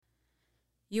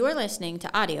You are listening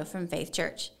to audio from Faith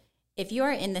Church. If you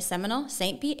are in the Seminole,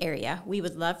 St. Pete area, we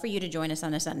would love for you to join us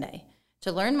on a Sunday.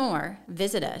 To learn more,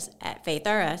 visit us at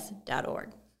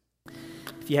faithrs.org.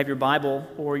 If you have your Bible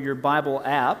or your Bible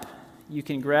app, you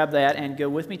can grab that and go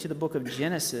with me to the book of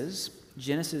Genesis.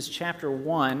 Genesis chapter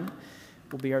 1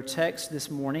 will be our text this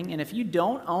morning. And if you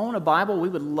don't own a Bible, we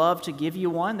would love to give you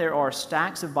one. There are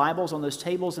stacks of Bibles on those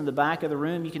tables in the back of the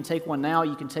room. You can take one now.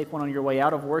 You can take one on your way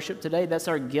out of worship today. That's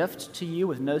our gift to you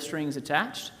with no strings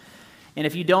attached. And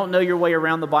if you don't know your way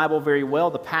around the Bible very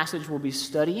well, the passage we'll be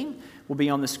studying will be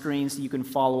on the screen so you can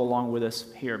follow along with us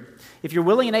here. If you're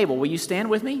willing and able, will you stand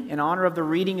with me in honor of the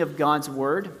reading of God's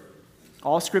Word?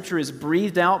 All Scripture is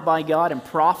breathed out by God and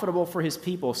profitable for His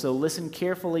people, so listen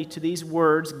carefully to these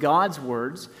words, God's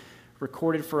words,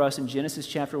 recorded for us in Genesis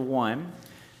chapter 1,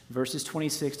 verses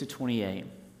 26 to 28.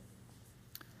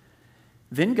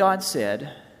 Then God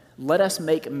said, "Let us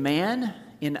make man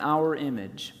in our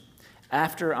image,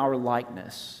 after our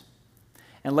likeness,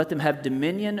 and let them have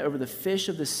dominion over the fish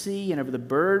of the sea and over the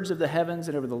birds of the heavens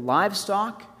and over the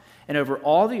livestock and over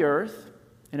all the earth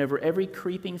and over every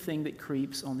creeping thing that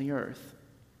creeps on the earth."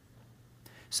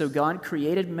 So God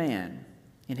created man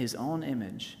in His own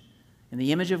image. In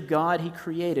the image of God He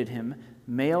created him,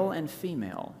 male and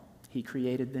female He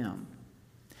created them.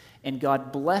 And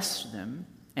God blessed them,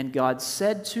 and God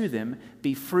said to them,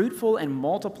 "Be fruitful and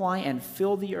multiply and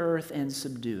fill the earth and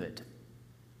subdue it,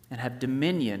 and have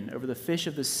dominion over the fish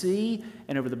of the sea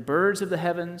and over the birds of the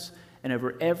heavens and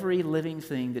over every living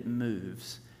thing that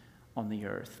moves on the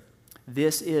earth."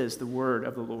 This is the word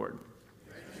of the Lord.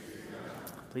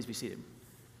 Please be seated.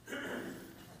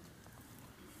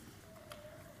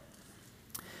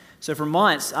 So for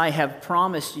months, I have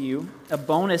promised you a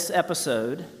bonus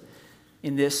episode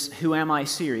in this Who Am I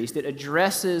series that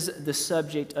addresses the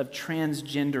subject of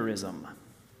transgenderism.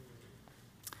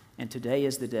 And today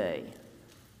is the day.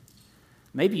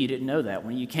 Maybe you didn't know that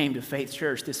when you came to Faith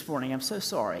Church this morning. I'm so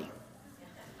sorry.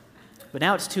 But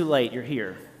now it's too late. You're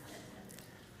here.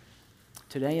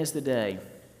 Today is the day.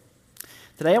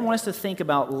 Today I want us to think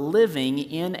about living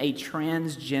in a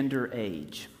transgender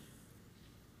age.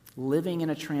 Living in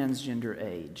a transgender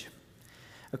age.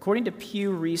 According to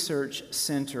Pew Research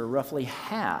Center, roughly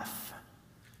half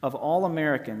of all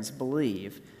Americans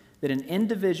believe that an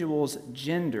individual's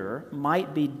gender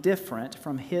might be different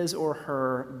from his or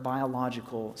her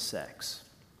biological sex.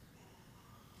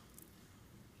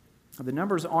 The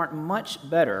numbers aren't much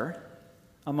better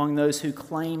among those who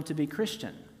claim to be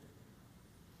Christian.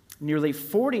 Nearly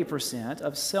 40%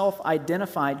 of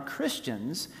self-identified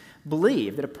Christians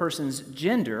believe that a person's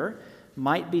gender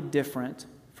might be different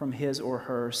from his or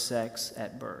her sex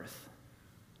at birth.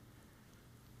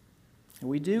 And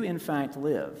we do, in fact,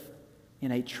 live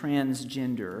in a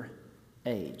transgender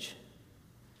age.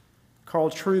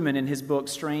 Carl Trueman, in his book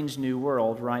Strange New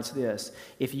World, writes this: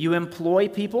 "If you employ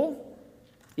people,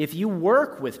 if you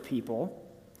work with people,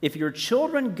 if your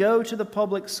children go to the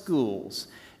public schools,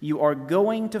 you are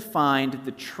going to find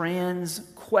the trans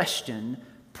question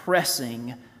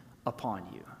pressing upon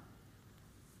you.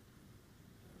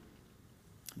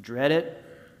 Dread it,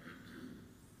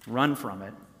 run from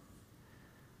it.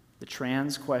 The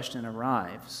trans question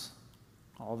arrives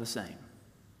all the same.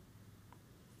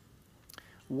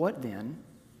 What then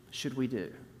should we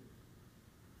do?"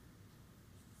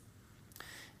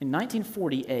 In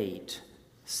 1948,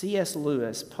 C.S.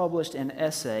 Lewis published an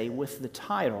essay with the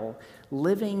title,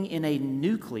 "Living in a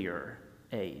Nuclear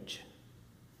Age."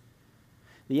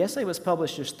 The essay was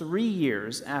published just 3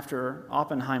 years after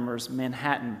Oppenheimer's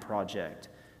Manhattan Project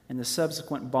and the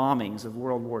subsequent bombings of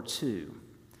World War II.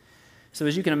 So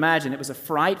as you can imagine, it was a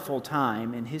frightful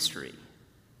time in history.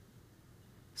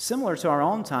 Similar to our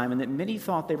own time in that many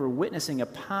thought they were witnessing a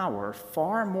power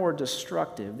far more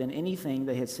destructive than anything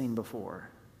they had seen before.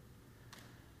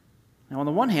 Now, on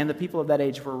the one hand, the people of that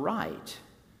age were right.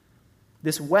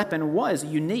 This weapon was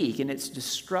unique in its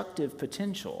destructive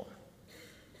potential.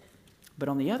 But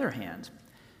on the other hand,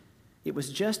 it was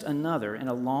just another in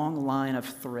a long line of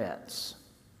threats.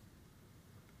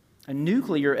 A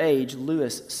nuclear age,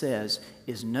 Lewis says,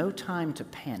 is no time to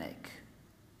panic.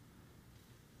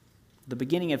 The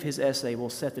beginning of his essay will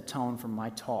set the tone for my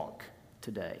talk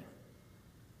today.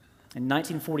 In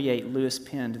 1948, Lewis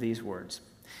penned these words: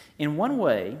 "In one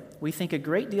way, we think a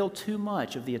great deal too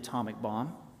much of the atomic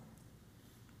bomb.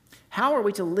 How are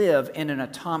we to live in an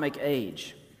atomic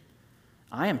age?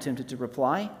 I am tempted to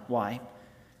reply, why,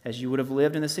 as you would have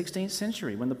lived in the 16th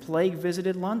century when the plague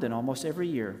visited London almost every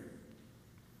year.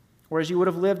 Or as you would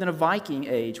have lived in a Viking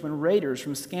age when raiders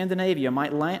from Scandinavia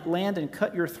might land and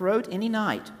cut your throat any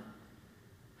night.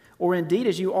 or indeed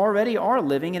as you already are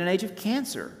living in an age of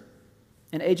cancer,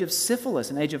 an age of syphilis,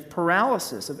 an age of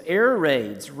paralysis, of air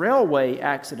raids, railway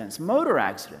accidents, motor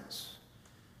accidents.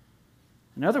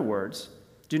 In other words,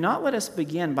 do not let us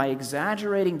begin by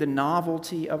exaggerating the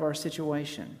novelty of our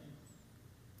situation.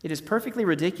 It is perfectly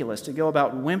ridiculous to go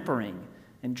about whimpering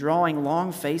and drawing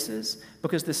long faces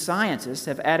because the scientists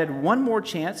have added one more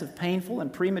chance of painful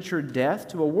and premature death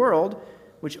to a world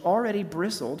which already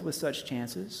bristled with such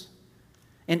chances,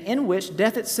 and in which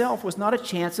death itself was not a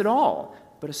chance at all,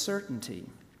 but a certainty.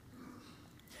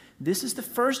 This is the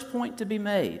first point to be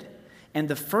made, and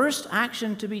the first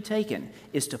action to be taken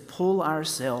is to pull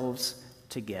ourselves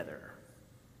together.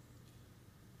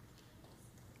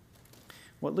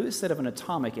 What Lewis said of an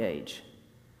atomic age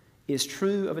is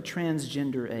true of a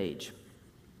transgender age.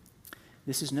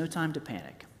 This is no time to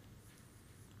panic.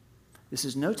 This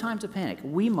is no time to panic.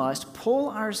 We must pull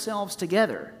ourselves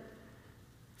together,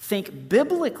 think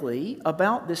biblically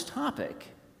about this topic,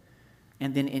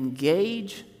 and then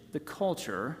engage the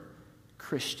culture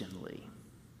Christianly.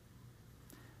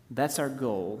 That's our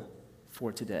goal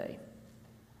for today.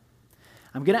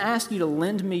 I'm going to ask you to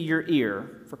lend me your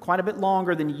ear for quite a bit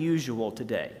longer than usual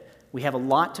today. We have a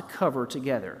lot to cover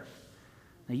together.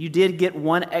 Now, you did get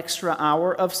 1 extra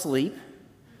hour of sleep.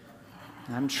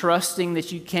 I'm trusting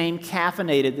that you came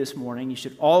caffeinated this morning. You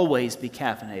should always be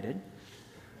caffeinated.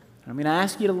 I'm going to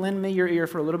ask you to lend me your ear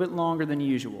for a little bit longer than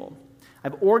usual.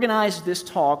 I've organized this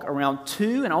talk around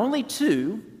 2 and only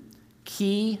 2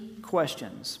 key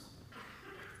questions.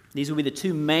 These will be the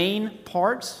 2 main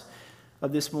parts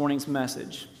of this morning's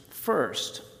message.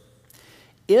 First,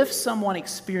 if someone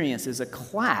experiences a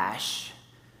clash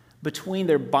between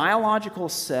their biological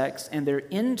sex and their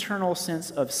internal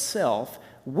sense of self,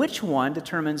 which one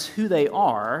determines who they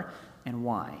are and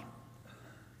why?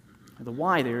 The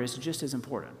why there is just as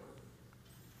important.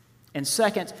 And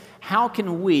second, how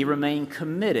can we remain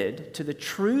committed to the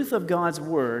truth of God's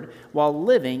Word while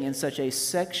living in such a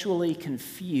sexually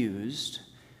confused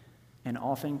and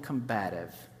often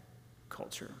combative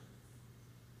culture?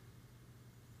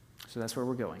 So that's where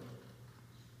we're going.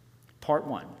 Part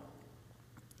 1.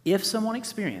 If someone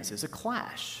experiences a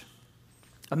clash,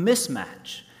 a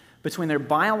mismatch between their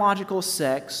biological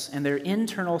sex and their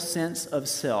internal sense of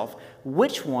self,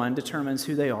 which one determines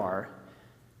who they are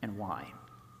and why?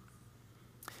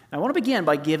 Now, I want to begin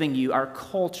by giving you our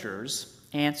culture's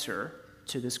answer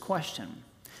to this question.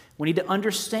 We need to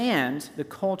understand the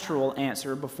cultural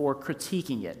answer before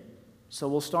critiquing it. So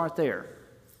we'll start there.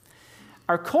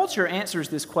 Our culture answers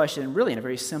this question really in a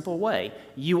very simple way.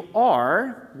 You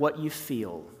are what you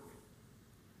feel.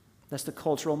 That's the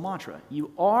cultural mantra.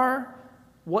 You are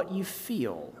what you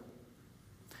feel.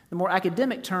 The more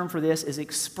academic term for this is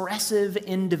expressive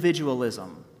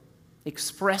individualism.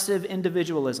 Expressive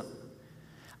individualism.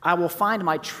 I will find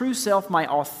my true self, my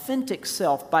authentic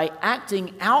self, by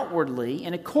acting outwardly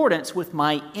in accordance with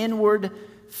my inward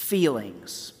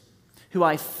feelings. Who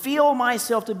I feel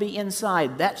myself to be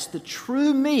inside. That's the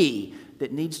true me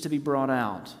that needs to be brought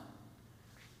out.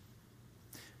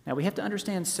 Now, we have to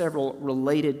understand several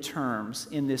related terms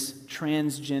in this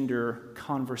transgender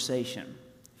conversation.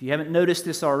 If you haven't noticed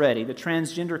this already, the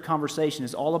transgender conversation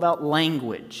is all about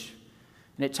language.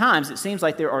 And at times, it seems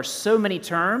like there are so many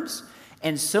terms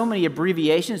and so many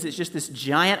abbreviations, it's just this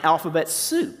giant alphabet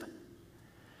soup.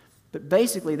 But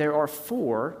basically, there are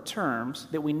 4 terms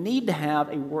that we need to have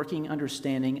a working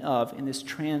understanding of in this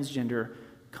transgender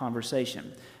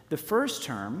conversation. The first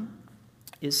term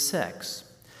is sex,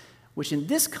 which in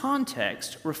this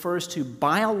context refers to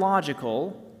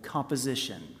biological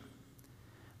composition.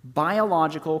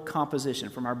 Biological composition,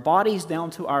 from our bodies down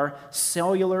to our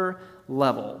cellular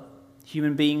level.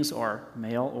 Human beings are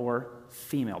male or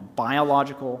female.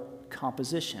 Biological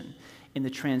composition. In the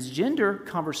transgender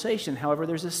conversation, however,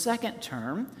 there's a second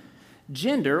term,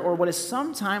 gender, or what is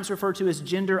sometimes referred to as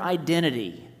gender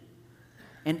identity.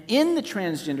 And in the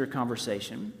transgender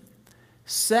conversation,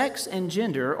 sex and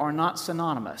gender are not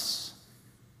synonymous,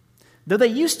 though they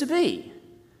used to be.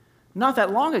 Not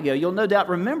that long ago, you'll no doubt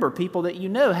remember people that you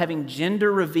know having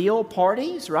gender reveal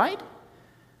parties, right?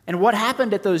 And what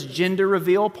happened at those gender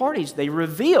reveal parties? They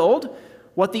revealed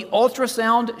what the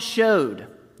ultrasound showed,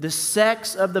 the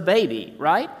sex of the baby,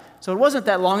 right? So it wasn't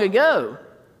that long ago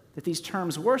that these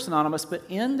terms were synonymous, but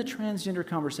in the transgender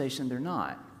conversation, they're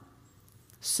not.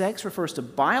 Sex refers to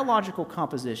biological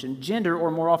composition. Gender, or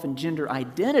more often gender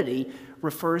identity,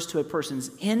 refers to a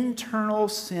person's internal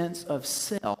sense of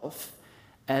self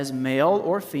as male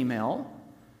or female,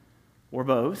 or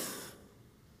both,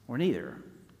 or neither.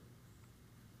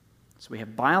 So we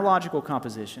have biological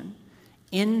composition,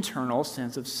 internal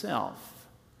sense of self.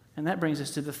 And that brings us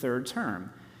to the third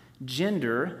term,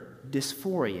 gender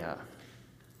dysphoria.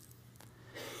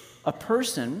 A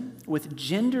person with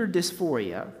gender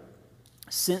dysphoria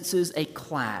senses a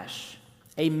clash,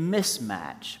 a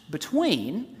mismatch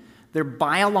between their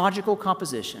biological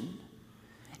composition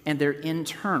and their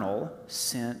internal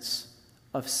sense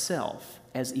of self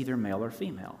as either male or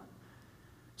female.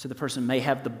 So the person may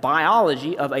have the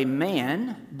biology of a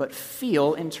man, but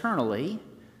feel internally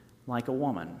like a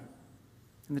woman.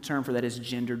 And the term for that is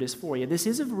gender dysphoria. This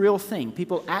is a real thing.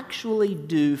 People actually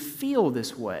do feel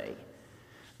this way.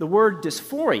 The word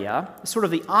dysphoria is sort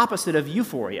of the opposite of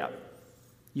euphoria.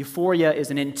 Euphoria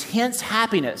is an intense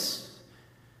happiness.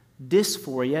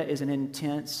 Dysphoria is an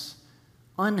intense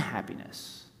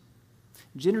unhappiness.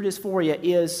 Gender dysphoria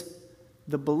is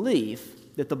the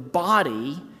belief that the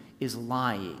body is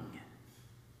lying.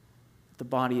 The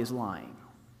body is lying.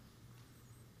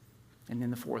 And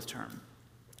then the fourth term,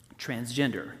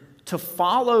 transgender. To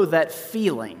follow that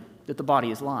feeling that the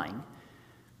body is lying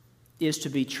is to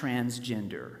be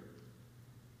transgender.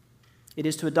 It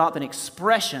is to adopt an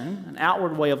expression, an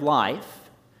outward way of life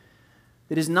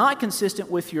that is not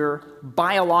consistent with your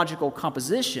biological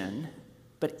composition,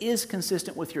 but is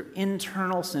consistent with your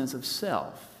internal sense of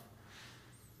self.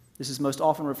 This is most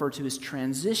often referred to as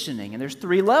transitioning, and there's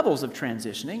 3 levels of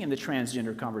transitioning in the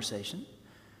transgender conversation.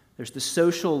 There's the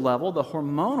social level, the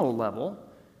hormonal level,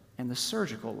 and the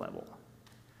surgical level.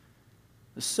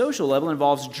 The social level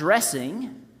involves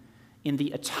dressing in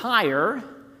the attire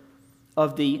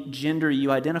of the gender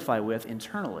you identify with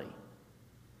internally.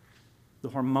 The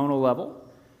hormonal level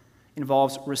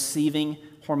involves receiving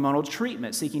hormonal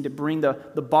treatment, seeking to bring the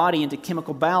body into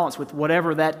chemical balance with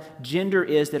whatever that gender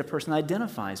is that a person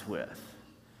identifies with.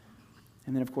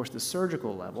 And then, of course, the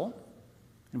surgical level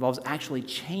involves actually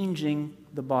changing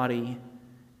the body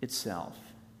itself.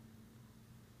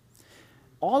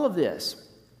 All of this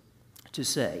to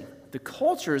say, the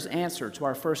culture's answer to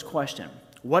our first question,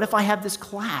 what if I have this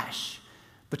clash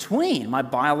between my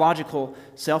biological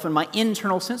self and my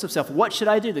internal sense of self? What should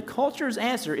I do? The culture's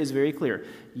answer is very clear.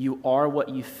 You are what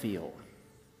you feel.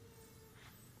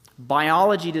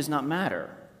 Biology does not matter.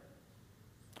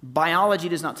 Biology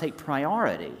does not take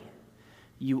priority.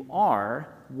 You are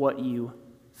what you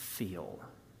feel.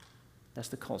 That's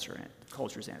the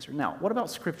culture's answer. Now, what about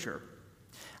Scripture?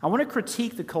 I want to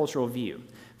critique the cultural view.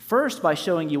 First, by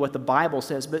showing you what the Bible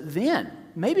says, but then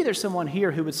maybe there's someone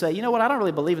here who would say, you know what, I don't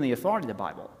really believe in the authority of the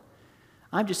Bible.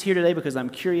 I'm just here today because I'm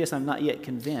curious, I'm not yet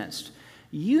convinced.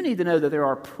 You need to know that there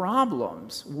are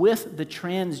problems with the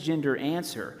transgender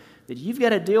answer that you've got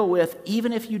to deal with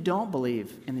even if you don't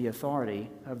believe in the authority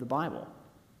of the Bible.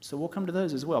 So we'll come to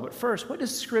those as well. But first, what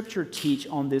does Scripture teach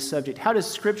on this subject? How does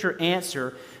Scripture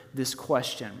answer this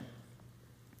question?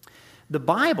 The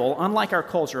Bible, unlike our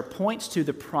culture, points to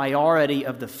the priority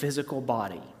of the physical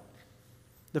body.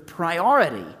 The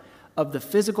priority of the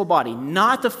physical body,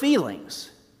 not the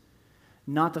feelings.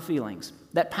 Not the feelings.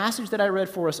 That passage that I read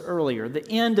for us earlier, the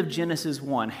end of Genesis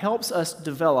 1, helps us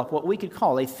develop what we could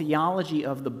call a theology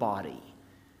of the body.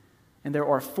 And there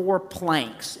are 4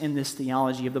 planks in this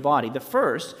theology of the body. The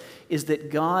first is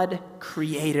that God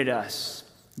created us.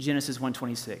 Genesis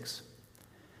 1:26.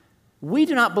 We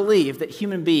do not believe that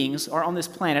human beings are on this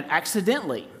planet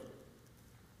accidentally.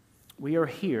 We are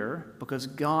here because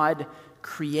God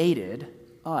created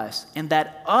us, and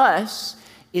that us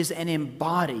is an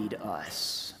embodied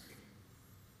us.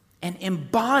 An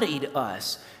embodied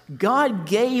us. God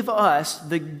gave us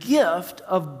the gift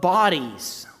of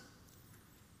bodies.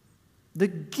 The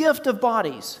gift of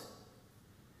bodies.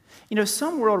 You know,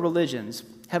 some world religions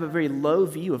have a very low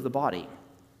view of the body.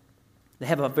 They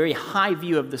have a very high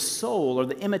view of the soul or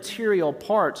the immaterial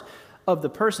part of the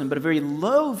person, but a very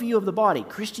low view of the body.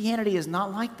 Christianity is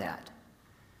not like that.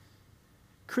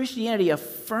 Christianity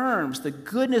affirms the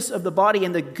goodness of the body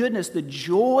and the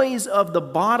joys of the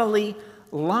bodily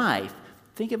life.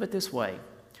 Think of it this way.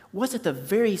 What's at the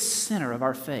very center of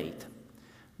our faith?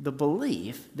 The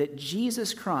belief that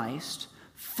Jesus Christ,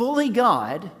 fully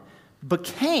God,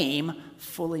 became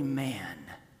fully man.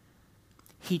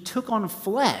 He took on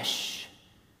flesh.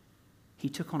 He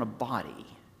took on a body.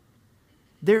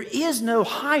 There is no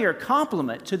higher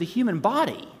compliment to the human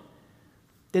body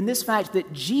than this fact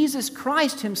that Jesus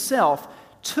Christ himself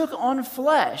took on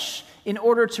flesh in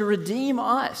order to redeem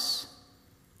us.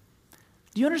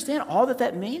 Do you understand all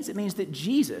that means? It means that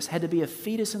Jesus had to be a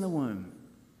fetus in the womb,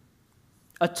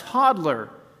 a toddler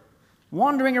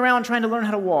wandering around trying to learn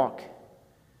how to walk,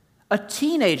 a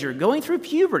teenager going through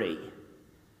puberty,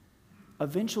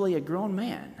 eventually a grown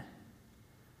man.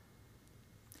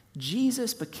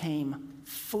 Jesus became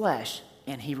flesh,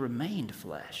 and he remained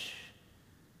flesh.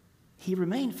 he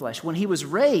remained flesh. When he was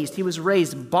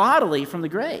raised bodily from the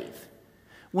grave.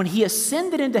 When he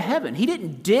ascended into heaven, he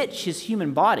didn't ditch his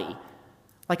human body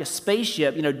like a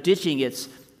spaceship, ditching its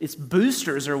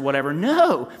boosters or whatever.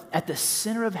 No, at the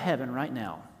center of heaven right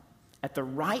now, at the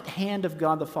right hand of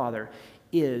God the Father,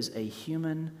 is a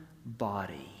human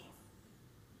body.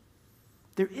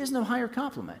 There is no higher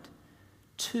compliment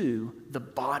to the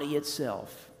body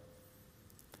itself.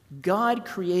 God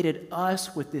created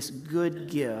us with this good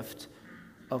gift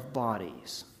of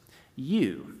bodies.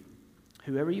 You,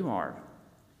 whoever you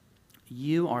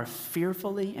are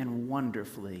fearfully and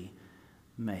wonderfully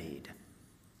made.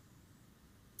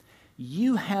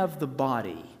 You have the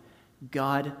body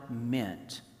God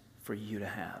meant for you to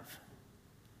have.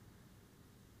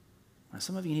 Now,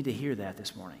 some of you need to hear that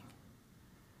this morning.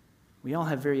 We all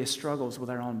have various struggles with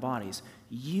our own bodies.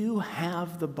 You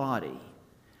have the body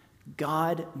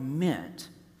God meant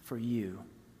for you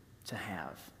to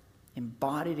have.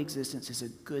 Embodied existence is a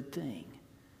good thing.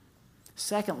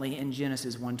 Secondly, in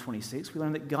Genesis 1:26, we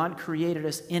learn that God created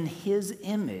us in His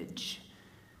image.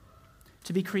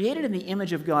 To be created in the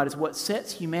image of God is what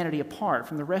sets humanity apart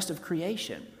from the rest of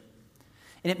creation.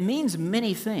 And it means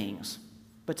many things,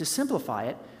 but to simplify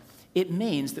it, it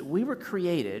means that we were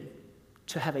created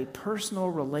to have a personal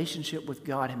relationship with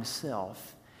God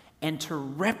Himself and to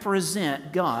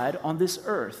represent God on this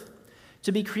earth.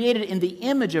 To be created in the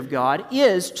image of God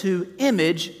is to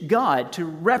image God, to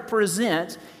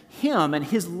represent Him and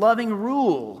His loving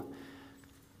rule.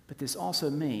 But this also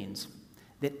means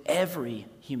that every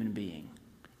human being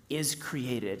is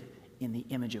created in the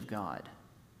image of God.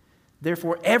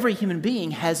 Therefore, every human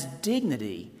being has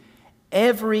dignity.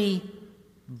 Every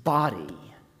body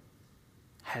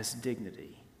has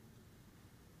dignity.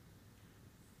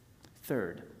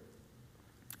 Third,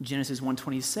 Genesis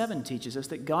 1:27 teaches us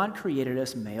that God created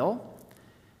us male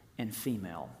and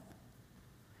female.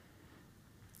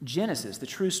 Genesis, the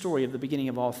true story of the beginning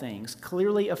of all things,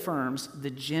 clearly affirms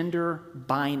the gender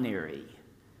binary.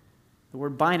 The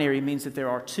word binary means that there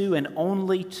are two and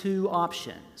only two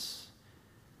options.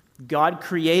 God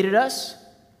created us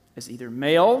as either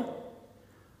male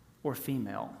or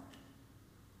female.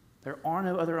 There are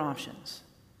no other options.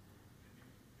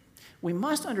 We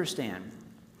must understand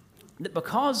that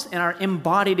because in our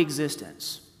embodied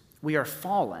existence we are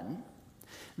fallen,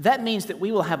 that means that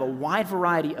we will have a wide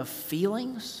variety of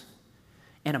feelings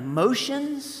and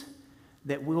emotions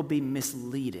that will be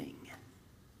misleading.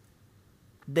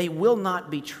 They will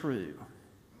not be true.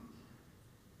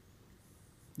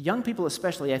 Young people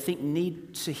especially, I think,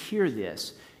 need to hear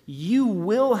this. You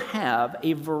will have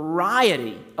a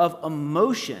variety of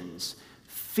emotions,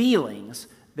 feelings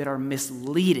that are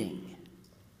misleading.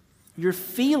 Your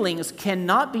feelings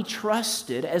cannot be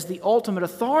trusted as the ultimate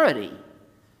authority.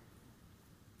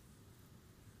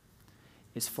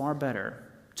 It's far better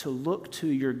to look to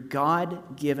your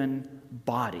God-given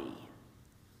body.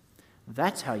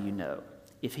 That's how you know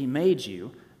if He made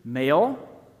you male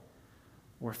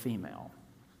or female.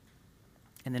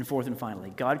 And then fourth and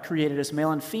finally, God created us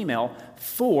male and female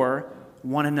for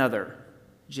one another.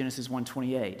 Genesis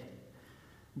 1:28.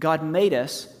 God made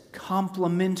us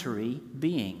complementary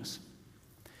beings.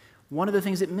 One of the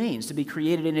things it means to be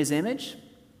created in His image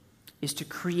is to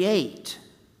create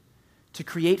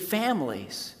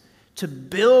families, to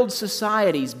build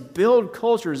societies, build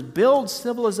cultures, build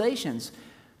civilizations.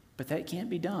 But that can't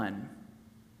be done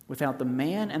without the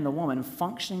man and the woman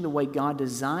functioning the way God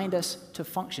designed us to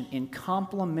function, in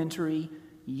complementary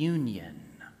union.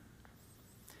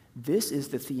 This is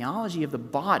the theology of the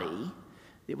body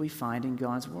that we find in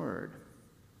God's Word.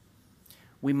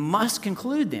 We must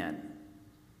conclude then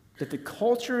that the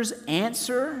culture's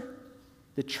answer,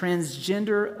 the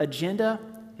transgender agenda,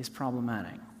 is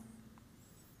problematic.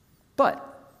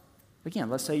 But, again,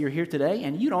 let's say you're here today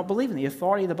and you don't believe in the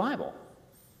authority of the Bible.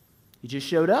 You just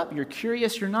showed up, you're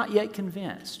curious, you're not yet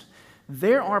convinced.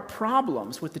 There are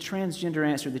problems with the transgender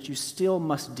answer that you still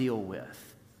must deal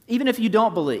with, even if you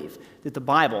don't believe that the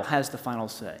Bible has the final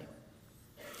say.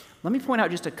 Let me point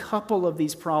out just a couple of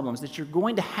these problems that you're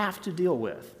going to have to deal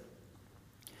with.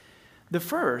 The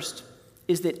first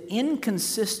is that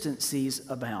inconsistencies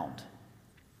abound.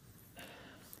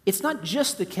 It's not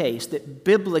just the case that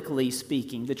biblically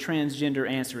speaking, the transgender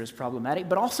answer is problematic,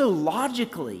 but also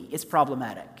logically it's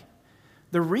problematic.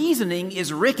 The reasoning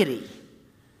is rickety.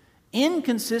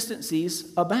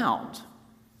 Inconsistencies abound.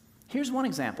 Here's one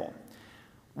example.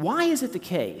 Why is it the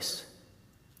case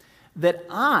that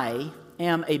I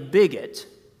am a bigot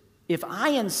if I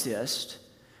insist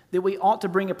that we ought to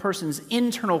bring a person's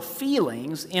internal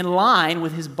feelings in line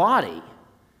with his body?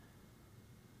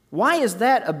 Why is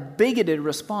that a bigoted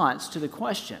response to the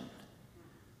question?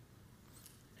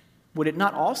 would it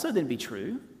not also then be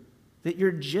true that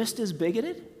you're just as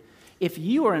bigoted if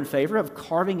you are in favor of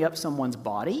carving up someone's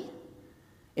body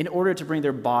in order to bring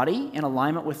their body in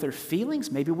alignment with their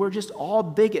feelings? Maybe we're just all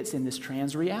bigots in this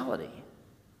trans reality.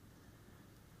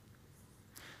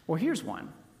 Well, here's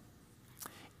one.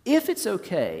 If it's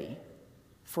okay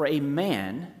for a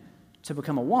man to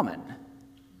become a woman,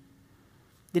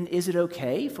 then is it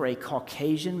okay for a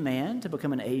Caucasian man to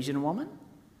become an Asian woman?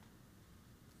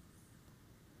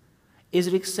 Is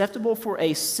it acceptable for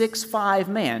a 6'5"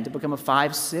 man to become a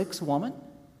 5'6" woman?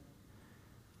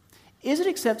 Is it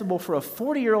acceptable for a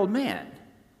 40-year-old man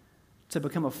to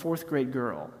become a 4th grade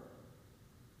girl?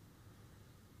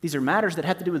 These are matters that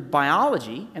have to do with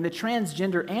biology, and the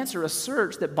transgender answer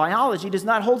asserts that biology does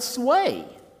not hold sway.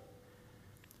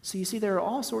 So you see, there are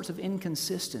all sorts of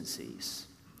inconsistencies.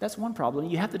 That's one problem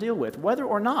you have to deal with, whether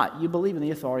or not you believe in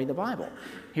the authority of the Bible.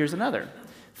 Here's another.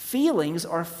 Feelings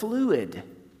are fluid.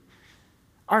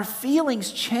 Our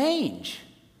feelings change.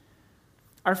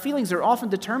 Our feelings are often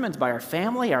determined by our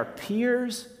family, our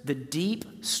peers, the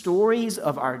deep stories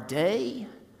of our day.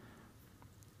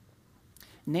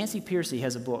 Nancy Pearcey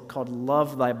has a book called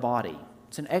Love Thy Body.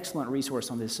 It's an excellent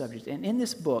resource on this subject. And in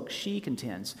this book, she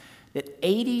contends that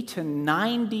 80 to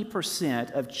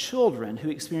 90% of children who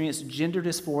experience gender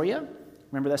dysphoria,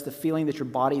 remember that's the feeling that your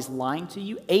body's lying to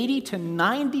you, 80 to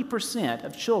 90%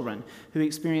 of children who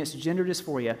experience gender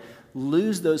dysphoria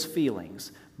lose those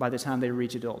feelings by the time they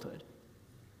reach adulthood.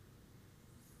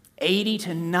 80 to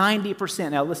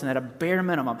 90%. Now listen, at a bare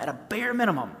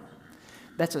minimum,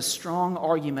 that's a strong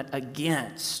argument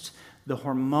against the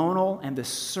hormonal and the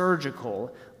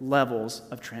surgical levels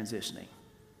of transitioning.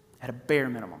 At a bare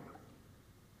minimum.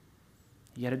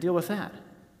 You got to deal with that.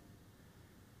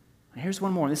 And here's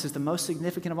one more, and this is the most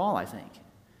significant of all, I think.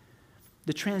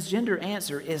 The transgender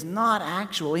answer is not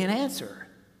actually an answer.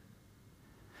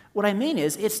 What I mean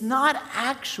is, it's not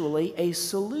actually a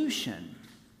solution.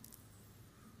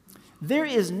 There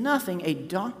is nothing a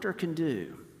doctor can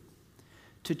do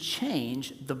to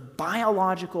change the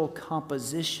biological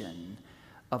composition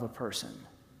of a person.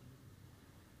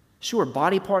 Sure,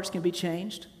 body parts can be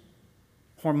changed,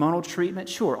 hormonal treatment,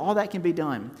 sure, all that can be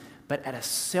done. But at a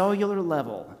cellular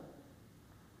level,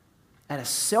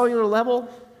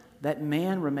 that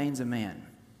man remains a man.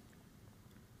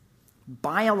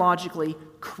 Biologically,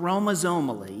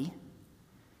 chromosomally,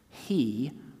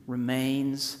 he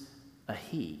remains a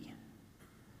he.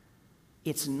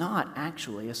 It's not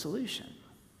actually a solution.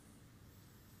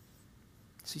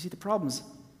 So you see, the problems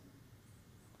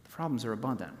are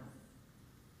abundant.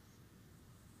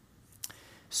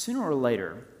 Sooner or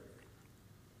later,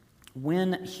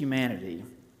 when humanity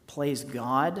plays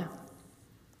God,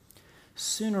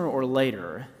 sooner or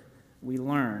later, we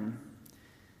learn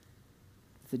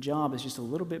the job is just a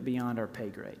little bit beyond our pay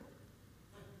grade.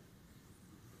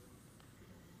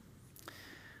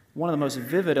 One of the most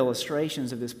vivid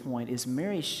illustrations of this point is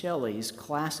Mary Shelley's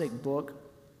classic book,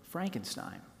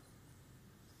 Frankenstein.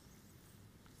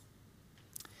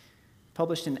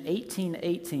 Published in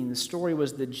 1818, the story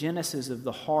was the genesis of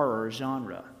the horror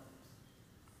genre.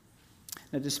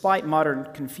 Now, despite modern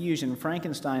confusion,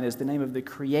 Frankenstein is the name of the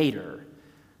creator,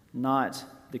 not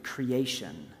the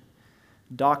creation.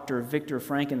 Dr. Victor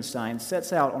Frankenstein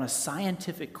sets out on a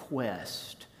scientific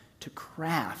quest to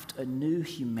craft a new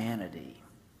humanity.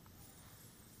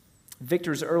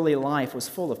 Victor's early life was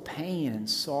full of pain and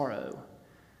sorrow,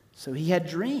 so he had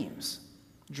dreams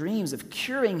of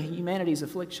curing humanity's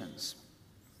afflictions.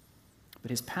 But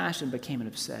his passion became an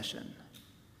obsession.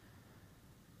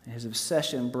 And his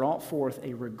obsession brought forth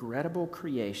a regrettable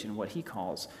creation, what he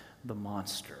calls the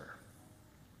monster.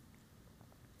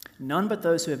 None but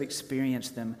those who have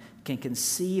experienced them can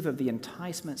conceive of the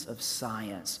enticements of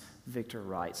science, Victor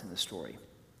writes in the story.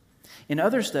 In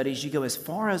other studies, you go as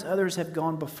far as others have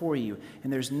gone before you,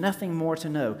 and there's nothing more to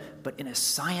know. But in a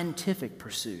scientific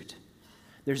pursuit,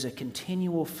 there's a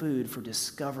continual food for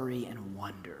discovery and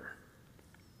wonder.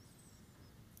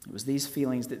 It was these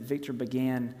feelings that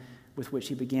with which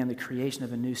he began the creation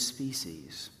of a new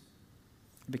species.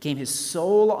 It became his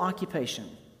sole occupation.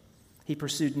 He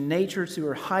pursued nature to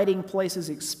her hiding places,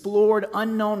 explored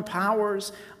unknown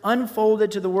powers,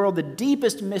 unfolded to the world the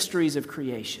deepest mysteries of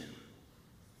creation.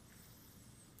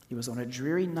 It was on a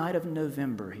dreary night of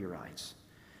November, he writes,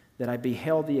 that I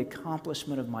beheld the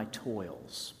accomplishment of my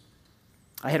toils.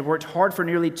 I had worked hard for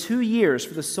nearly 2 years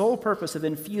for the sole purpose of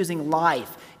infusing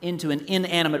life into an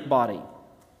inanimate body.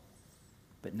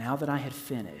 But now that I had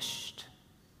finished,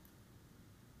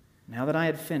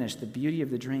 the beauty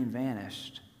of the dream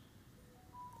vanished,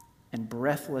 and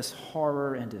breathless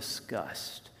horror and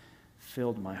disgust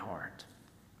filled my heart.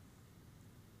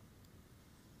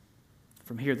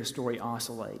 From here, the story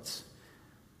oscillates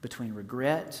between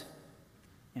regret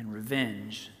and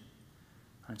revenge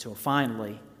until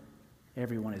finally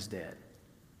everyone is dead.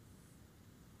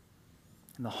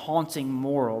 And the haunting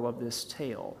moral of this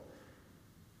tale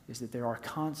is that there are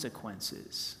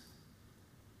consequences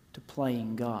to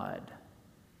playing God.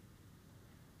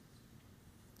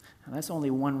 And that's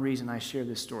only one reason I share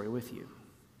this story with you.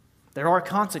 There are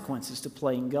consequences to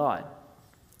playing God.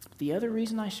 The other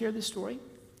reason I share this story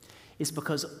is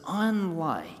because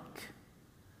unlike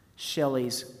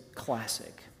Shelley's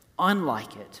classic,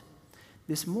 unlike it,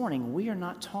 this morning we are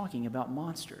not talking about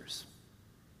monsters.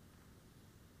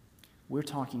 We're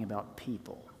talking about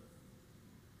people.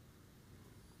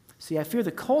 See, I fear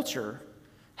the culture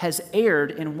has erred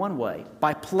in one way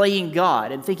by playing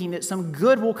God and thinking that some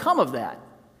good will come of that.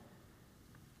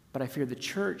 But I fear the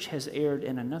church has erred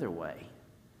in another way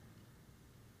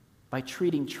by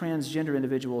treating transgender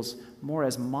individuals more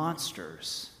as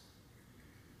monsters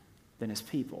than as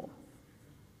people.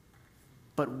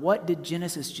 But what did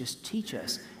Genesis just teach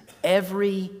us?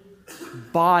 Every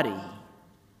body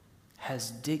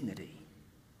has dignity.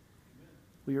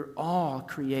 We are all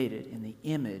created in the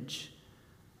image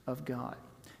of God.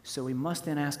 So we must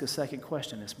then ask a second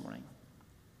question this morning.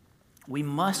 We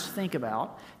must think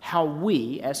about how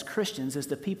we, as Christians, as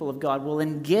the people of God, will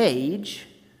engage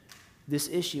this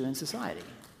issue in society,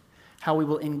 how we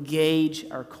will engage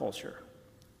our culture.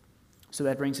 So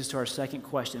that brings us to our second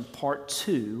question, part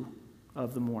 2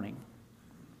 of the morning.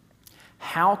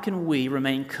 How can we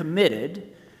remain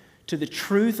committed to the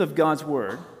truth of God's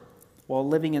Word while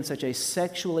living in such a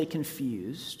sexually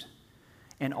confused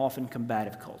and often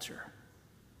combative culture?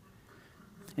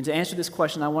 And to answer this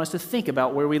question, I want us to think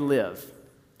about where we live,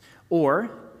 or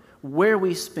where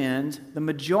we spend the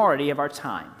majority of our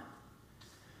time.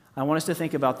 I want us to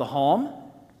think about the home,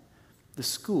 the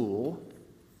school,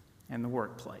 and the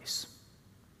workplace.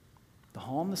 The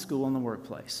home, the school, and the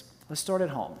workplace. Let's start at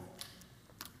home.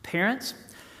 Parents,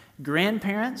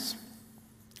 grandparents,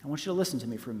 I want you to listen to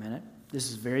me for a minute. This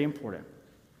is very important.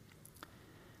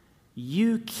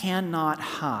 You cannot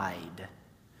hide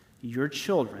your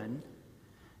children,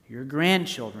 your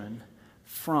grandchildren,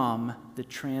 from the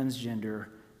transgender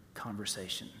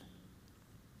conversation.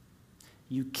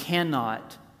 You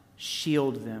cannot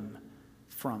shield them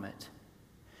from it.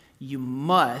 You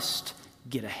must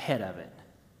get ahead of it.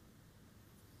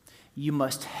 You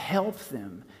must help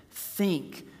them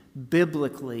think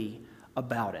biblically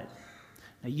about it.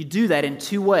 Now, you do that in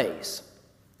 2 ways.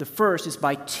 The first is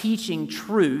by teaching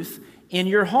truth in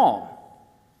your home.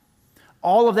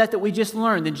 All of that we just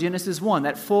learned in Genesis 1,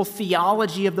 that full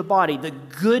theology of the body, the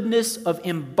goodness of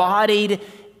embodied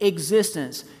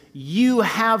existence. You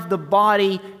have the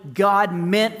body God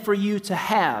meant for you to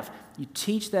have. You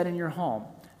teach that in your home.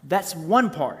 That's one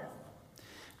part.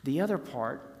 The other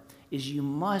part is you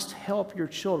must help your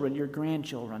children, your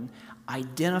grandchildren,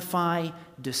 identify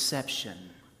deception.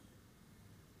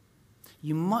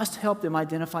 You must help them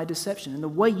identify deception. And the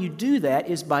way you do that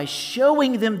is by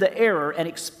showing them the error and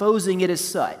exposing it as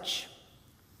such.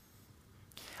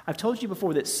 I've told you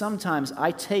before that sometimes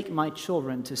I take my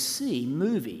children to see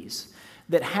movies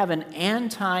that have an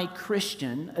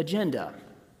anti-Christian agenda.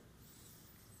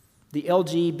 The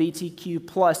LGBTQ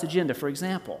plus agenda, for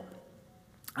example.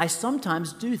 I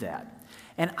sometimes do that.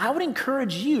 And I would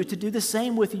encourage you to do the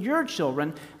same with your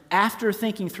children after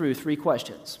thinking through 3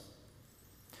 questions.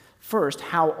 First,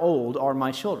 how old are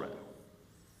my children?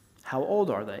 How old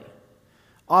are they?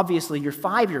 Obviously, your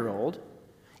 5-year-old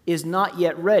is not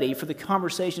yet ready for the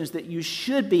conversations that you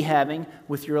should be having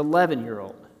with your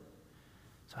 11-year-old.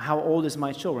 So how old is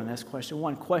my children? That's question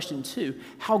 1. Question 2,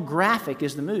 how graphic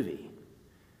is the movie?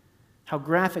 How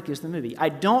graphic is the movie? I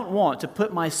don't want to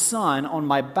put my son on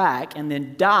my back and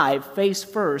then dive face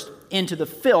first into the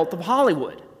filth of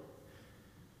Hollywood.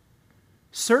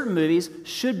 Certain movies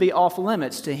should be off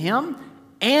limits to him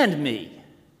and me.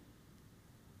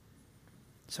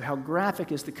 So how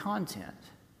graphic is the content?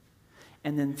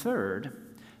 And then third,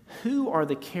 who are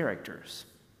the characters?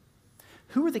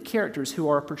 Who are the characters who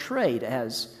are portrayed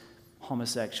as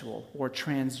homosexual or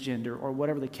transgender or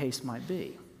whatever the case might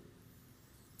be?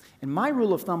 And my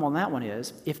rule of thumb on that one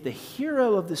is, if the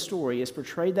hero of the story is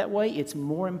portrayed that way, it's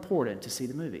more important to see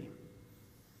the movie.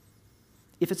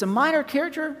 If it's a minor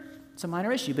character, it's a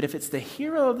minor issue. But if it's the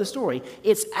hero of the story,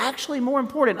 it's actually more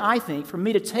important, I think, for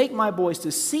me to take my boys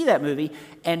to see that movie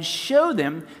and show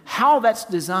them how that's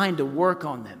designed to work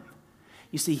on them.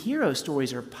 You see, hero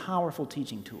stories are powerful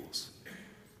teaching tools.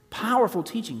 Powerful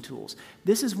teaching tools.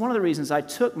 This is one of the reasons I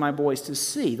took my boys to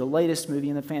see the latest movie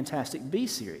in the Fantastic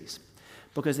Beasts series.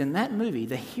 Because in that movie,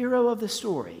 the hero of the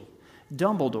story,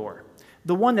 Dumbledore,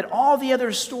 the one that all the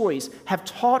other stories have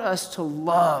taught us to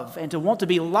love and to want to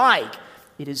be like.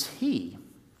 It is he,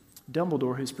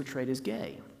 Dumbledore, who's portrayed as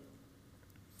gay.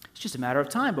 It's just a matter of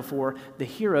time before the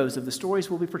heroes of the stories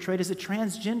will be portrayed as a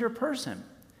transgender person.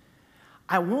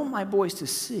 I want my boys to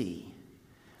see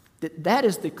that that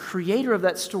is the creator of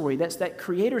that story. That's that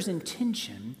creator's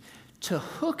intention to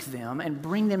hook them and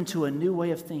bring them to a new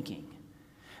way of thinking.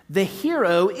 The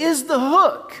hero is the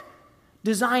hook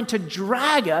designed to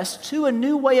drag us to a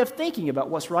new way of thinking about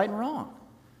what's right and wrong,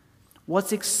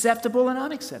 what's acceptable and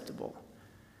unacceptable.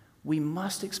 We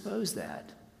must expose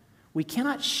that. We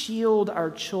cannot shield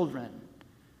our children.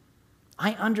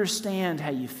 I understand how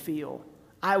you feel.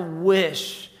 I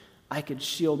wish I could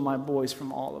shield my boys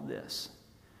from all of this.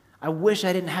 I wish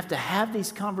I didn't have to have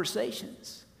these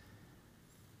conversations.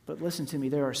 But listen to me,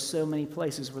 there are so many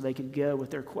places where they could go with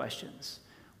their questions.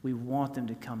 We want them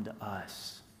to come to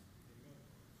us.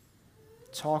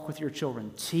 Talk with your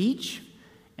children. Teach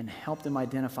and help them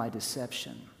identify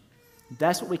deception.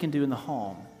 That's what we can do in the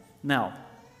home. Now,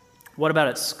 what about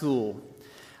at school?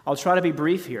 I'll try to be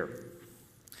brief here.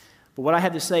 But what I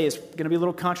have to say is going to be a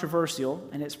little controversial,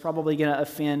 and it's probably going to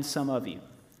offend some of you.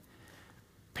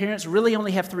 Parents really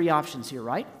only have three options here,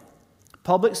 right?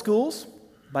 Public schools,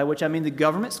 by which I mean the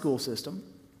government school system,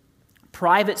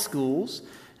 private schools,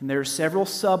 and there are several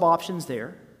sub-options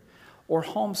there, or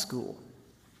homeschool.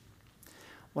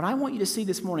 What I want you to see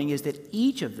this morning is that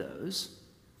each of those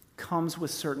comes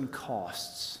with certain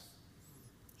costs.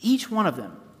 Each one of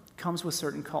them comes with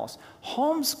certain costs.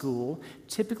 Homeschool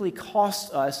typically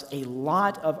costs us a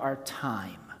lot of our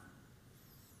time.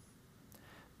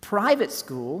 Private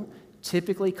school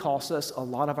typically costs us a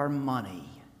lot of our money.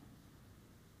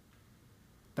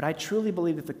 But I truly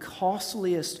believe that the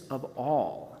costliest of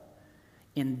all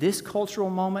in this cultural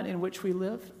moment in which we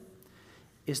live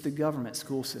is the government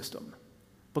school system.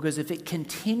 Because if it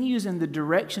continues in the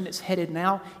direction it's headed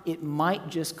now, it might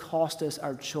just cost us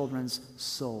our children's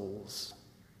souls.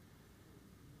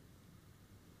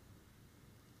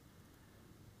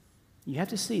 You have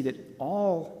to see that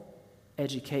all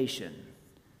education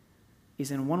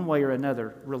is in one way or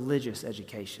another religious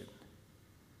education.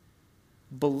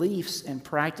 Beliefs and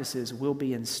practices will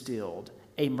be instilled.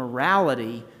 A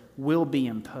morality will be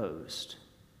imposed.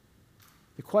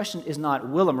 The question is not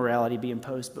will a morality be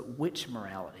imposed, but which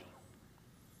morality?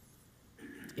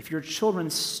 If your children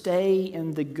stay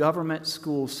in the government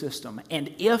school system,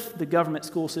 and if the government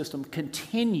school system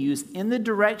continues in the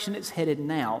direction it's headed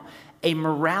now, a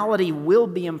morality will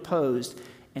be imposed,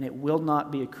 and it will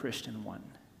not be a Christian one.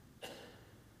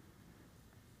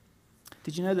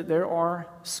 Did you know that there are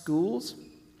schools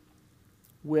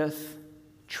with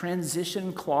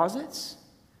transition closets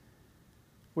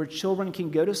where children can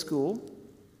go to school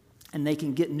and they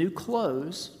can get new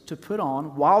clothes to put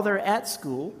on while they're at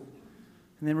school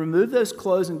and then remove those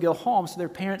clothes and go home so their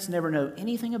parents never know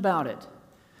anything about it.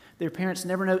 Their parents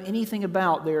never know anything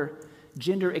about their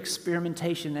gender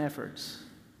experimentation efforts.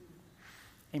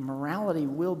 A morality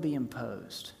will be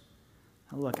imposed.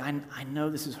 Now look, I know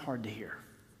this is hard to hear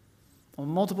on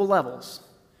multiple levels.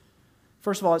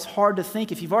 First of all, it's hard to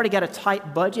think, if you've already got a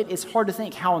tight budget, it's hard to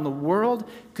think how in the world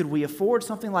could we afford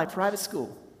something like private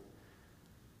school?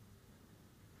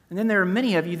 And then there are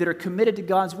many of you that are committed to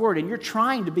God's Word, and you're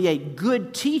trying to be a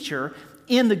good teacher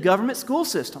in the government school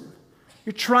system.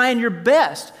 You're trying your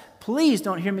best. Please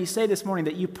don't hear me say this morning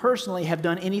that you personally have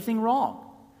done anything wrong.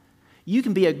 You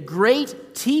can be a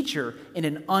great teacher in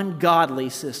an ungodly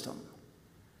system.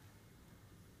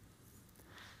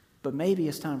 But maybe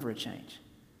it's time for a change.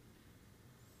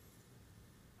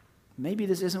 Maybe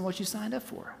this isn't what you signed up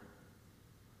for.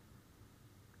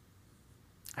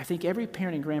 I think every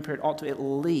parent and grandparent ought to at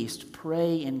least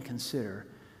pray and consider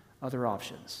other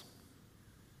options.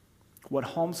 What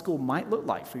homeschool might look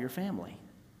like for your family.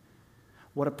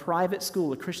 What a private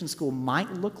school, a Christian school,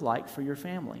 might look like for your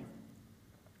family.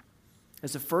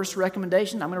 As a first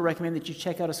recommendation, I'm going to recommend that you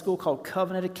check out a school called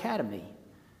Covenant Academy.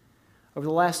 Over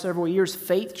the last several years,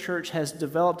 Faith Church has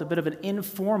developed a bit of an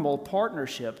informal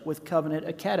partnership with Covenant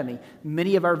Academy.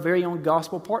 Many of our very own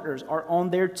gospel partners are on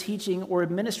their teaching or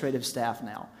administrative staff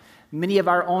now. Many of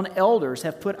our own elders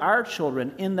have put our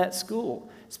children in that school.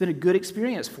 It's been a good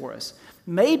experience for us.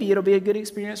 Maybe it'll be a good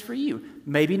experience for you.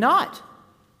 Maybe not.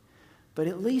 But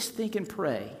at least think and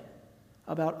pray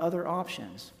about other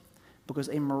options, because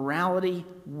a morality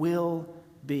will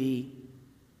be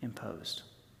imposed.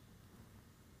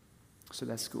 So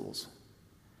that's schools.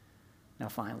 Now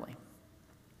finally,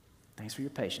 thanks for your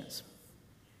patience.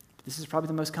 This is probably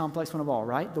the most complex one of all,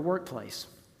 right? The workplace.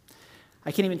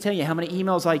 I can't even tell you how many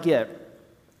emails I get,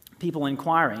 people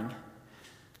inquiring,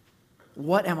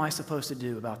 what am I supposed to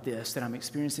do about this that I'm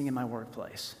experiencing in my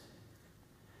workplace?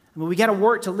 I mean, we got to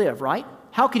work to live, right?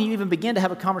 How can you even begin to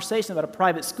have a conversation about a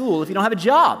private school if you don't have a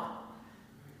job?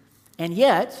 And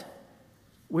yet,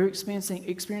 we're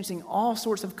experiencing all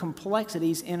sorts of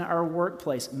complexities in our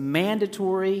workplace.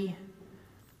 Mandatory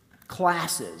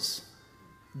classes,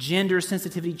 gender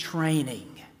sensitivity training,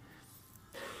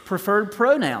 preferred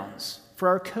pronouns for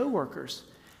our coworkers.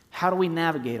 How do we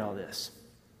navigate all this?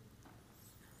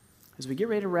 As we get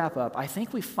ready to wrap up, I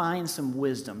think we find some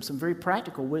wisdom, some very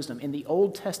practical wisdom in the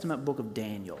Old Testament book of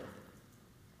Daniel.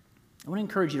 I want to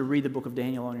encourage you to read the book of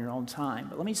Daniel on your own time,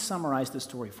 but let me summarize the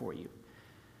story for you.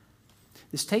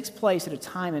 This takes place at a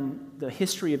time in the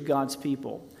history of God's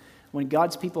people when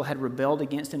God's people had rebelled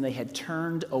against him. They had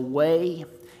turned away,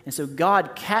 and so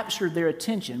God captured their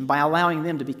attention by allowing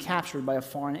them to be captured by a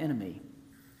foreign enemy,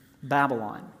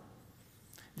 Babylon.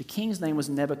 The king's name was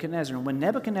Nebuchadnezzar, and when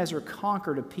Nebuchadnezzar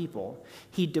conquered a people,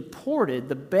 he deported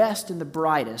the best and the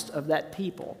brightest of that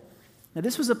people. Now,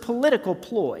 this was a political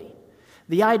ploy.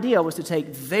 The idea was to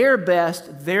take their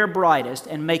best, their brightest,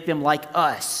 and make them like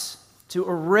us, to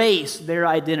erase their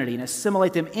identity and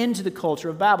assimilate them into the culture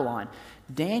of Babylon.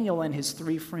 Daniel and his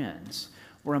 3 friends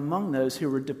were among those who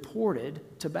were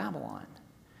deported to Babylon.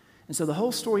 And so the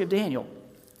whole story of Daniel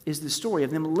is the story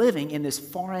of them living in this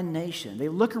foreign nation. They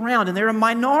look around and they're a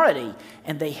minority,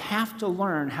 and they have to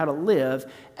learn how to live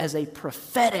as a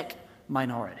prophetic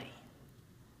minority.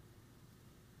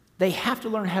 They have to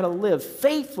learn how to live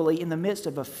faithfully in the midst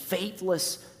of a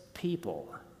faithless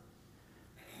people.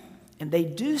 And they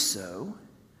do so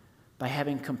by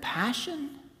having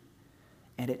compassion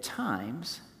and, at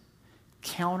times,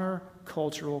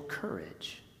 countercultural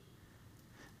courage.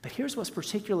 But here's what's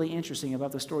particularly interesting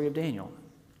about the story of Daniel.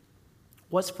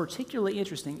 What's particularly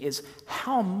interesting is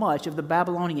how much of the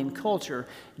Babylonian culture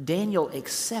Daniel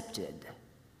accepted.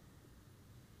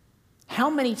 How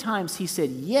many times he said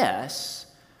yes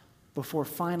before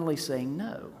finally saying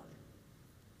no.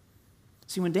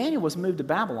 See, when Daniel was moved to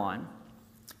Babylon,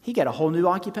 he got a whole new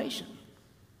occupation.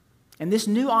 And this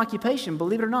new occupation,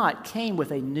 believe it or not, came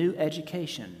with a new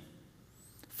education.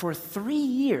 For 3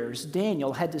 years,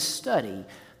 Daniel had to study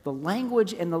the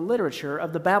language and the literature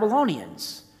of the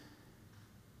Babylonians.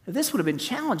 This would have been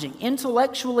challenging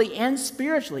intellectually and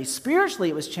spiritually. Spiritually,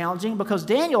 it was challenging because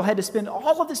Daniel had to spend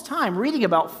all of this time reading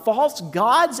about false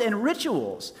gods and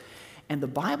rituals. And the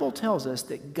Bible tells us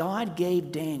that God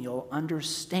gave Daniel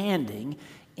understanding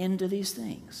into these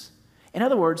things. In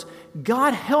other words,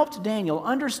 God helped Daniel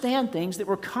understand things that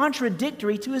were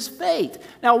contradictory to his faith.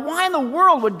 Now, why in the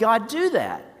world would God do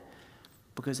that?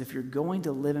 Because if you're going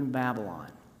to live in Babylon,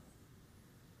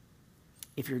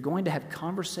 if you're going to have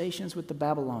conversations with the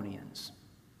Babylonians,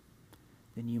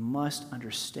 then you must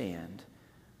understand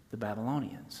the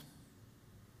Babylonians.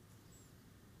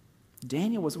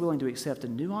 Daniel was willing to accept a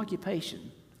new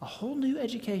occupation, a whole new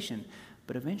education,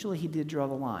 but eventually he did draw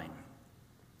the line.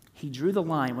 He drew the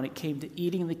line when it came to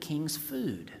eating the king's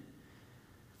food.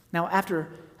 Now, after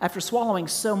swallowing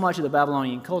so much of the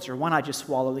Babylonian culture, why not just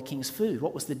swallow the king's food?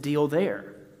 What was the deal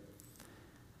there?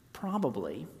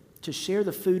 Probably to share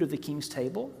the food of the king's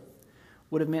table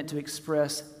would have meant to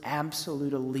express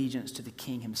absolute allegiance to the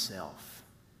king himself.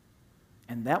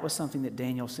 And that was something that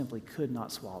Daniel simply could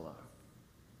not swallow.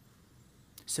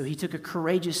 So he took a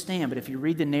courageous stand, but if you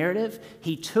read the narrative,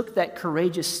 he took that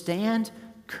courageous stand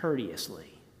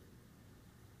courteously.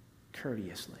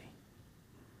 Courteously.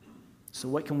 So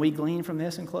what can we glean from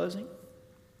this in closing?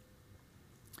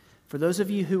 For those of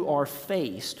you who are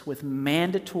faced with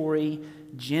mandatory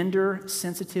gender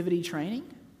sensitivity training,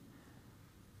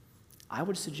 I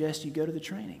would suggest you go to the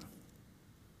training.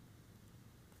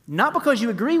 Not because you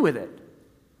agree with it.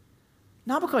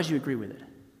 Not because you agree with it.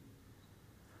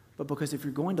 But because if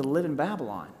you're going to live in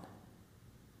Babylon,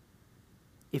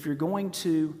 if you're going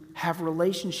to have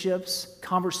relationships,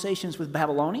 conversations with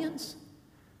Babylonians,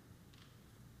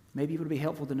 maybe it would be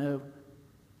helpful to know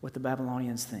what the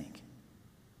Babylonians think.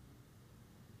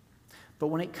 But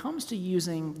when it comes to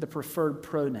using the preferred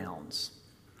pronouns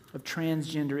of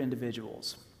transgender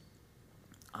individuals,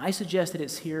 I suggest that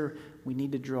it's here we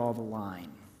need to draw the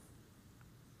line.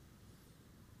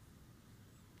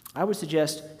 I would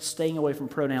suggest staying away from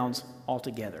pronouns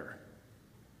altogether.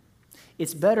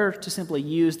 It's better to simply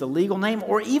use the legal name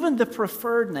or even the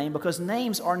preferred name because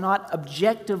names are not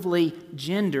objectively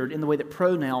gendered in the way that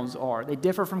pronouns are. They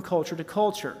differ from culture to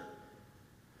culture.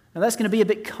 Now, that's going to be a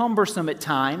bit cumbersome at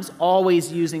times,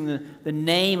 always using the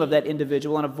name of that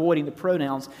individual and avoiding the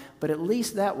pronouns, but at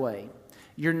least that way,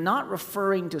 you're not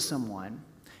referring to someone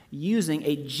using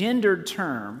a gendered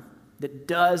term that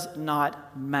does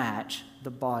not match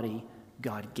the body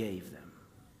God gave them.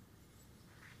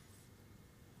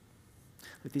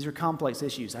 But these are complex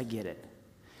issues. I get it.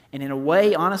 And in a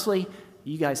way, honestly,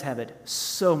 you guys have it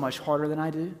so much harder than I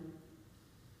do.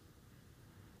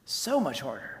 So much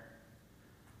harder.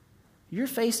 You're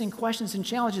facing questions and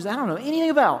challenges I don't know anything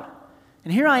about.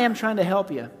 And here I am trying to help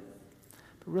you.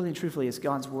 But really and truthfully, it's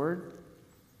God's Word.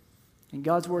 And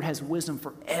God's Word has wisdom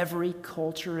for every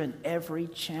culture and every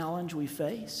challenge we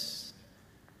face.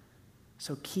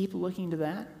 So keep looking to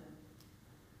that.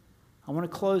 I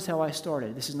want to close how I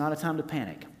started. This is not a time to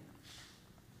panic.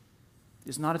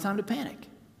 It's not a time to panic.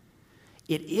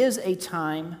 It is a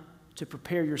time to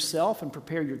prepare yourself and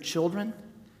prepare your children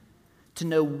to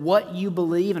know what you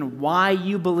believe and why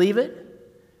you believe it.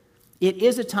 It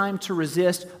is a time to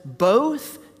resist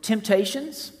both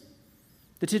temptations,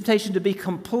 the temptation to be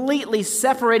completely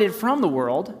separated from the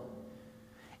world,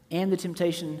 and the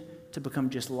temptation to become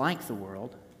just like the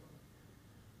world.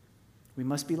 We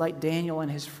must be like Daniel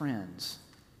and his friends,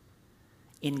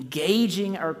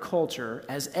 engaging our culture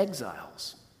as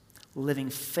exiles, living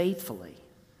faithfully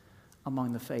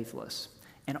among the faithless,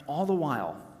 and all the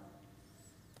while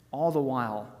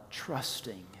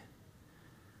trusting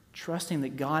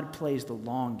that God plays the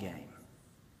long game.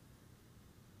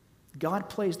 God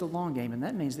plays the long game, and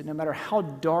that means that no matter how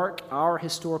dark our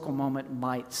historical moment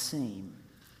might seem,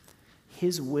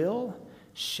 His will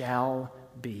shall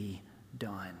be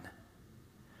done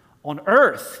on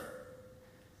earth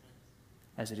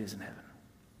as it is in heaven.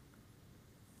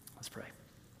 Let's pray.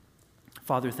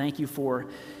 Father, thank you for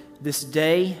this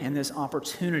day and this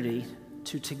opportunity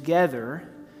to together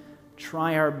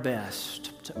try our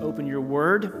best to open your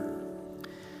word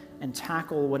and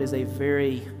tackle what is a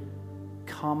very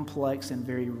complex and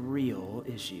very real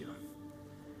issue.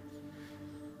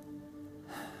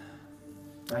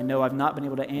 I know I've not been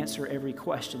able to answer every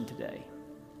question today.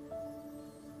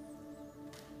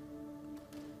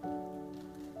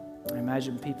 I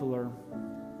imagine people are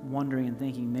wondering and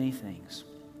thinking many things.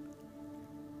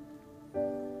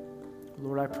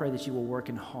 Lord, I pray that you will work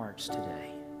in hearts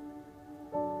today.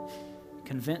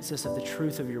 Convince us of the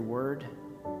truth of your word.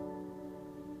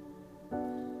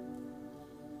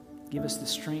 Give us the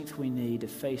strength we need to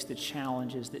face the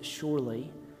challenges that surely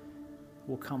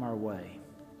will come our way.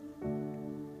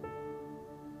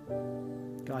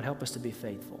 God, help us to be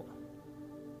faithful,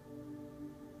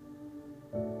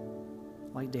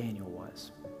 like Daniel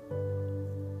was.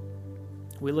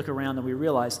 We look around and we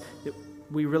realize that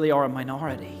we really are a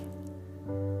minority,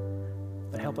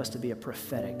 but help us to be a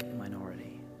prophetic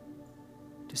minority,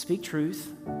 to speak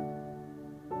truth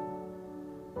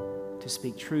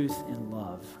in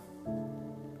love.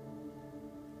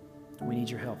 We need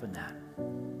your help in that.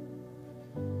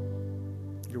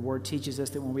 Your word teaches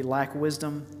us that when we lack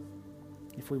wisdom,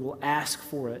 if we will ask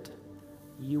for it,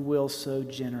 you will so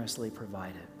generously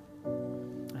provide it.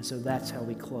 And so that's how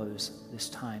we close this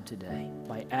time today,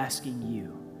 by asking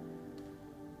you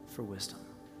for wisdom.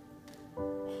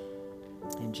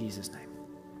 In Jesus' name.